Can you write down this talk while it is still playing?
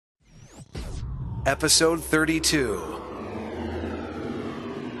Episode 32.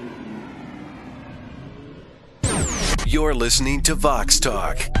 You're listening to Vox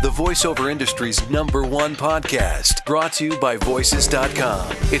Talk, the voiceover industry's #1 podcast, brought to you by Voices.com.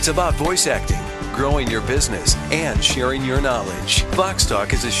 It's about voice acting, growing your business, and sharing your knowledge. Vox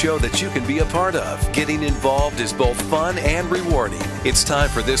Talk is a show that you can be a part of. Getting involved is both fun and rewarding. It's time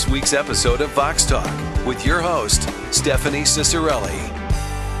for this week's episode of Vox Talk with your host, Stephanie Ciccarelli.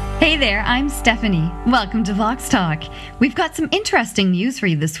 Hey there, I'm Stephanie. Welcome to Vox Talk. We've got some interesting news for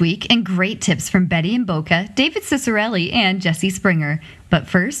you this week and great tips from Betty and Boca, David Ciccarelli, and Jesse Springer. But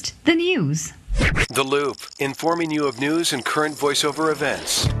first, the news. The Loop, informing you of news and current voiceover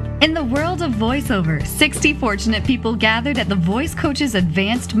events. In the world of voiceover, 60 fortunate people gathered at the Voice Coaches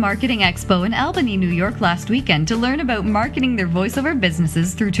Advanced Marketing Expo in Albany, New York last weekend to learn about marketing their voiceover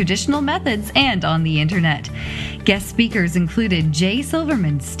businesses through traditional methods and on the internet. Guest speakers included Jay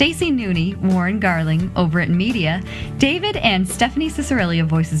Silverman, Stacey Nooney, Warren Garling over at Media, David and Stephanie Ciccarelli of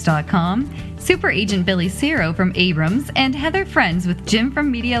Voices.com, Super Agent Billy Ciro from Abrams, and Heather Friends with Jim from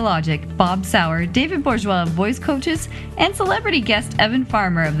Media Logic, Bob Sauer, David Bourgeois of Voice Coaches, and celebrity guest Evan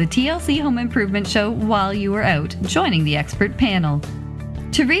Farmer of the TLC Home Improvement Show While You Were Out, joining the expert panel.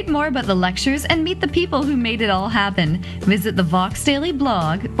 To read more about the lectures and meet the people who made it all happen, visit the Vox Daily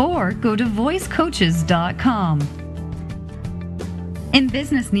blog or go to voicecoaches.com. In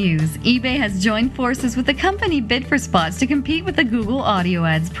business news, eBay has joined forces with the company Bid4Spots to compete with the Google Audio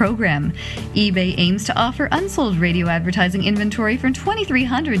Ads program. eBay aims to offer unsold radio advertising inventory from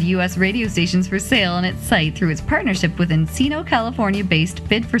 2,300 U.S. radio stations for sale on its site through its partnership with Encino, California-based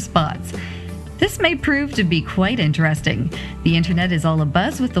Bid4Spots. This may prove to be quite interesting. The internet is all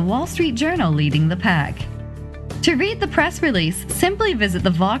abuzz with the Wall Street Journal leading the pack. To read the press release, simply visit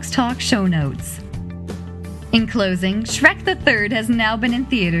the Vox Talk show notes. In closing, Shrek the Third has now been in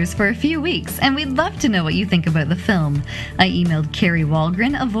theaters for a few weeks, and we'd love to know what you think about the film. I emailed Carrie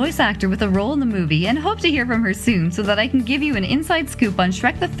Walgren, a voice actor with a role in the movie, and hope to hear from her soon so that I can give you an inside scoop on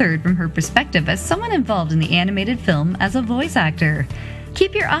Shrek the Third from her perspective as someone involved in the animated film as a voice actor.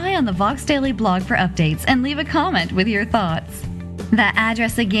 Keep your eye on the Vox Daily blog for updates and leave a comment with your thoughts. That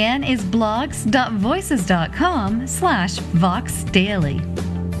address again is blogs.voices.com/VoxDaily.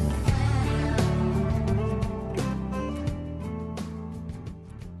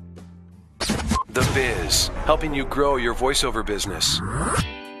 The Biz, helping you grow your voiceover business.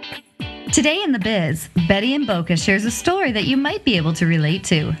 Today in The Biz, Betty and Boca shares a story that you might be able to relate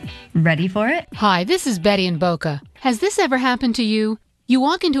to. Ready for it? Hi, this is Betty and Boca. Has this ever happened to you? You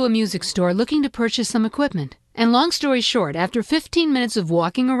walk into a music store looking to purchase some equipment. And long story short, after 15 minutes of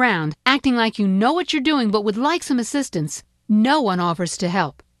walking around, acting like you know what you're doing but would like some assistance, no one offers to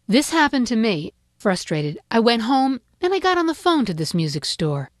help. This happened to me. Frustrated, I went home and I got on the phone to this music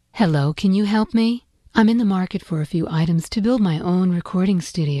store. Hello, can you help me? I'm in the market for a few items to build my own recording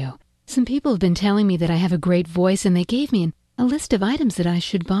studio. Some people have been telling me that I have a great voice and they gave me a list of items that I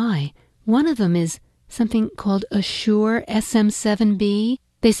should buy. One of them is something called a Shure SM7B.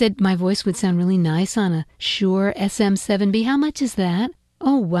 They said my voice would sound really nice on a Shure SM7B. How much is that?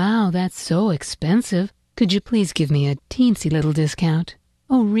 Oh wow, that's so expensive. Could you please give me a teensy little discount?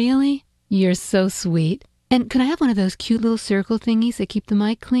 Oh really? You're so sweet. And could I have one of those cute little circle thingies that keep the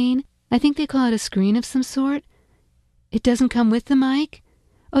mic clean? I think they call it a screen of some sort. It doesn't come with the mic?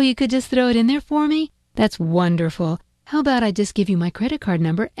 Oh, you could just throw it in there for me? That's wonderful. How about I just give you my credit card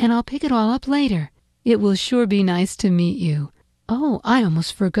number and I'll pick it all up later? It will sure be nice to meet you. Oh, I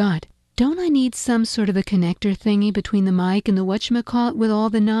almost forgot. Don't I need some sort of a connector thingy between the mic and the whatchamacallit with all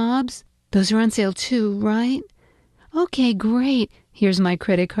the knobs? Those are on sale too, right? Okay, great. Here's my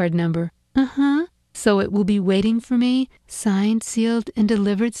credit card number. Uh-huh. So it will be waiting for me, signed, sealed, and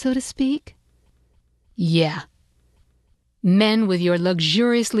delivered, so to speak? Yeah. Men with your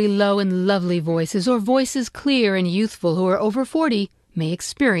luxuriously low and lovely voices, or voices clear and youthful who are over 40, may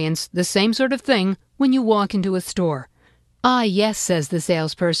experience the same sort of thing when you walk into a store. Ah, yes, says the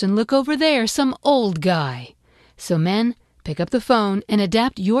salesperson, look over there, some old guy. So men, pick up the phone and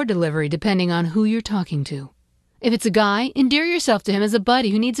adapt your delivery depending on who you're talking to. If it's a guy, endear yourself to him as a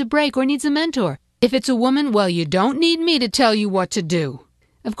buddy who needs a break or needs a mentor. If it's a woman, well, you don't need me to tell you what to do.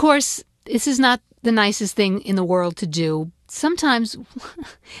 Of course, this is not the nicest thing in the world to do. Sometimes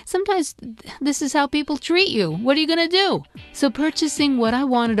this is how people treat you. What are you going to do? So purchasing what I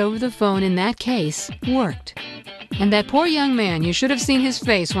wanted over the phone in that case worked. And that poor young man, you should have seen his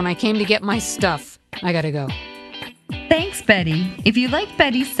face when I came to get my stuff. I gotta go. Thanks, Betty. If you like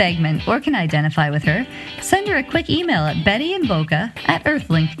Betty's segment or can identify with her, send her a quick email at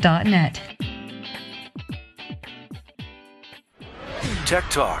bettyandboca@earthlink.net. Tech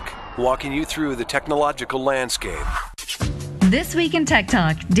Talk, walking you through the technological landscape. This week in Tech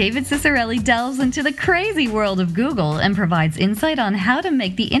Talk, David Ciccarelli delves into the crazy world of Google and provides insight on how to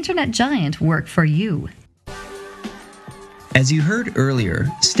make the internet giant work for you. As you heard earlier,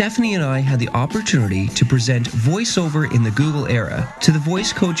 Stephanie and I had the opportunity to present VoiceOver in the Google era to the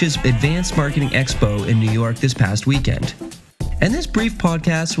Voice Coaches Advanced Marketing Expo in New York this past weekend. And this brief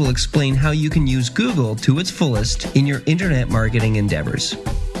podcast will explain how you can use Google to its fullest in your internet marketing endeavors.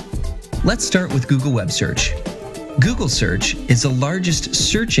 Let's start with Google Web Search. Google Search is the largest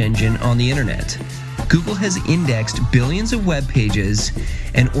search engine on the internet. Google has indexed billions of web pages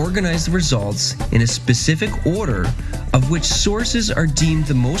and organized the results in a specific order of which sources are deemed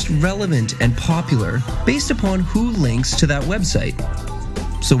the most relevant and popular based upon who links to that website.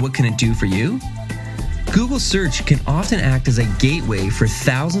 So what can it do for you? Google Search can often act as a gateway for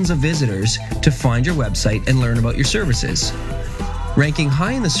thousands of visitors to find your website and learn about your services. Ranking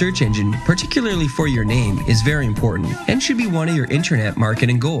high in the search engine, particularly for your name, is very important and should be one of your internet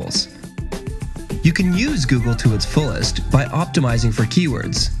marketing goals. You can use Google to its fullest by optimizing for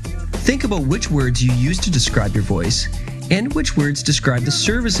keywords. Think about which words you use to describe your voice and which words describe the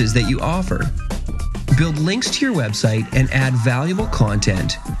services that you offer. Build links to your website and add valuable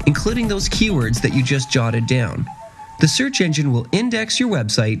content, including those keywords that you just jotted down. The search engine will index your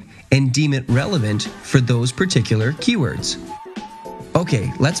website and deem it relevant for those particular keywords.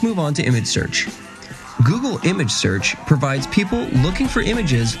 Okay, let's move on to image search. Google Image Search provides people looking for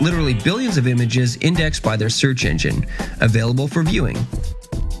images, literally billions of images indexed by their search engine, available for viewing.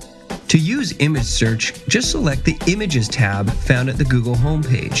 To use Image Search, just select the Images tab found at the Google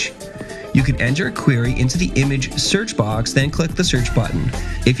homepage. You can enter a query into the image search box, then click the search button.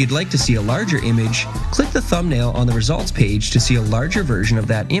 If you'd like to see a larger image, click the thumbnail on the results page to see a larger version of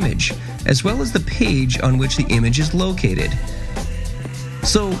that image, as well as the page on which the image is located.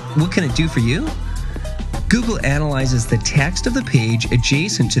 So, what can it do for you? Google analyzes the text of the page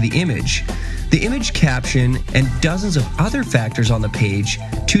adjacent to the image caption, and dozens of other factors on the page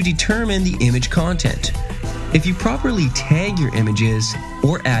to determine the image content. If you properly tag your images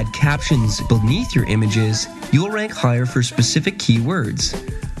or add captions beneath your images, you'll rank higher for specific keywords.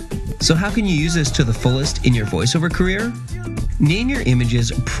 So how can you use this to the fullest in your voiceover career? Name your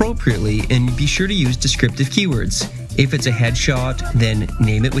images appropriately and be sure to use descriptive keywords. If it's a headshot, then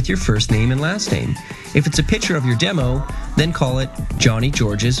name it with your first name and last name. If it's a picture of your demo, then call it Johnny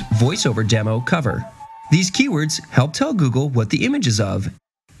George's voiceover demo cover. These keywords help tell Google what the image is of.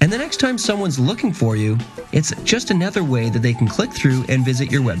 And the next time someone's looking for you, it's just another way that they can click through and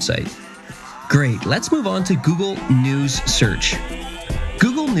visit your website. Great, let's move on to Google News Search.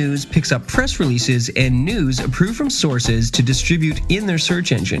 Google News picks up press releases and news approved from sources to distribute in their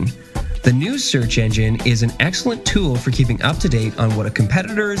search engine. The News search engine is an excellent tool for keeping up to date on what a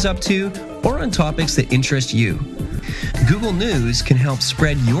competitor is up to or on topics that interest you. Google News can help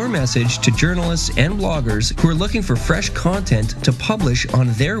spread your message to journalists and bloggers who are looking for fresh content to publish on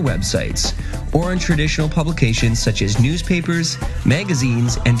their websites or on traditional publications such as newspapers,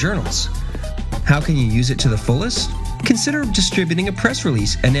 magazines, and journals. How can you use it to the fullest? Consider distributing a press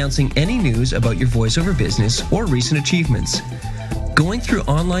release announcing any news about your voiceover business or recent achievements. Going through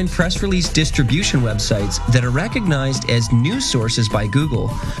online press release distribution websites that are recognized as news sources by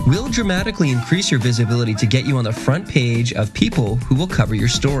Google will dramatically increase your visibility to get you on the front page of people who will cover your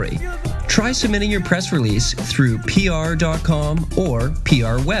story. Try submitting your press release through pr.com or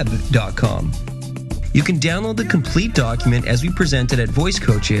prweb.com. You can download the complete document as we presented at Voice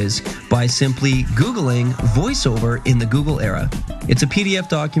Coaches by simply Googling VoiceOver in the Google era. It's a PDF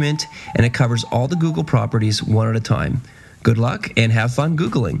document and it covers all the Google properties one at a time. Good luck and have fun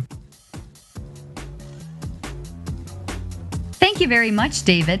Googling. Thank you very much,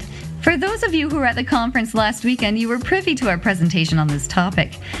 David. For those of you who were at the conference last weekend, you were privy to our presentation on this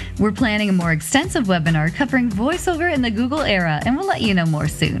topic. We're planning a more extensive webinar covering VoiceOver in the Google era, and we'll let you know more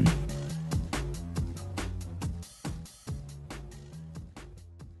soon.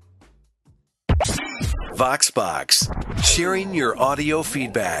 VoxBox, sharing your audio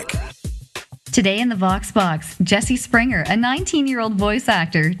feedback. Today in the VoxBox, Jesse Springer, a 19-year-old voice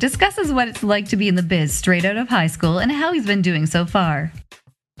actor, discusses what it's like to be in the biz straight out of high school and how he's been doing so far.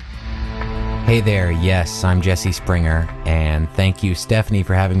 Hey there, yes, I'm Jesse Springer, and thank you, Stephanie,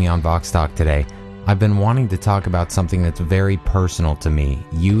 for having me on Vox Talk today. I've been wanting to talk about something that's very personal to me,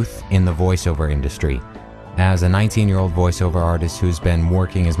 youth in the voiceover industry. As a 19-year-old voiceover artist who's been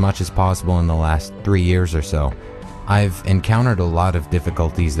working as much as possible in the last 3 years or so, I've encountered a lot of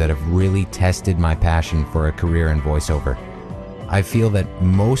difficulties that have really tested my passion for a career in voiceover. I feel that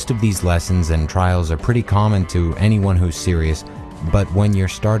most of these lessons and trials are pretty common to anyone who's serious, But when you're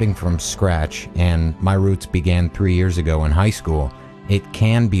starting from scratch, and my roots began 3 years ago in high school, it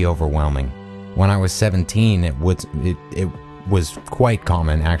can be overwhelming. When I was 17, it was quite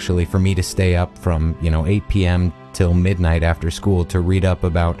common, actually, for me to stay up from 8 p.m. till midnight after school to read up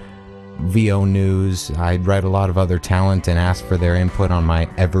about VO news. I'd read a lot of other talent and ask for their input on my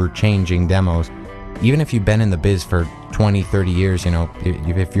ever-changing demos. Even if you've been in the biz for 20, 30 years,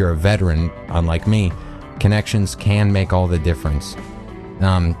 if you're a veteran, unlike me, connections can make all the difference.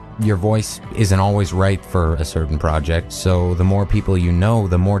 Your voice isn't always right for a certain project, so the more people you know,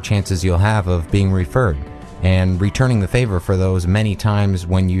 the more chances you'll have of being referred, and returning the favor for those many times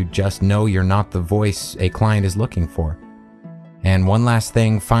when you just know you're not the voice a client is looking for. And one last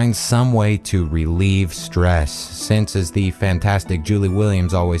thing, find some way to relieve stress. Since, as the fantastic Julie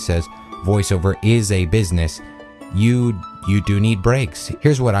Williams always says, voiceover is a business, you do need breaks.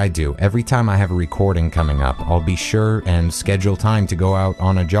 Here's what I do. Every time I have a recording coming up, I'll be sure and schedule time to go out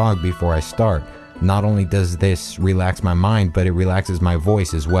on a jog before I start. Not only does this relax my mind, but it relaxes my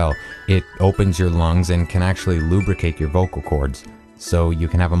voice as well. It opens your lungs and can actually lubricate your vocal cords, so you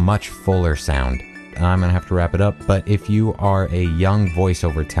can have a much fuller sound. I'm going to have to wrap it up, but if you are a young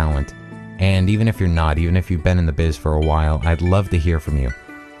voiceover talent, and even if you're not, even if you've been in the biz for a while, I'd love to hear from you.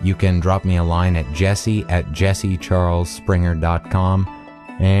 You can drop me a line at jesse@jessecharlesspringer.com,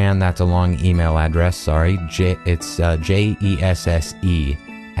 and that's a long email address, sorry. It's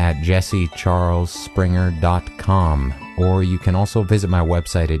jesse@jessecharlesspringer.com, or you can also visit my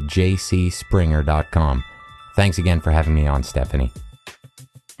website at jcspringer.com. Thanks again for having me on, Stephanie.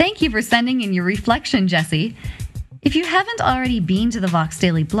 Thank you for sending in your reflection, Jesse. If you haven't already been to the Vox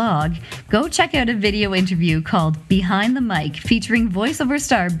Daily blog, go check out a video interview called Behind the Mic featuring voiceover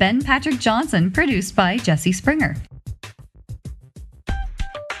star Ben Patrick Johnson, produced by Jesse Springer.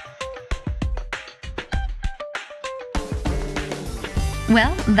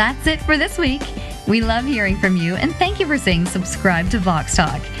 Well, that's it for this week. We love hearing from you, and thank you for saying subscribe to Vox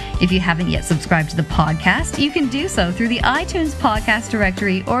Talk. If you haven't yet subscribed to the podcast, you can do so through the iTunes podcast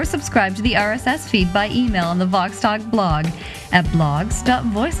directory or subscribe to the RSS feed by email on the Vox Talk blog at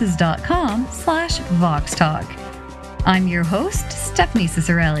blogs.voices.com/VoxTalk. I'm your host, Stephanie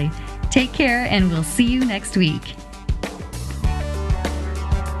Cicerelli. Take care, and we'll see you next week.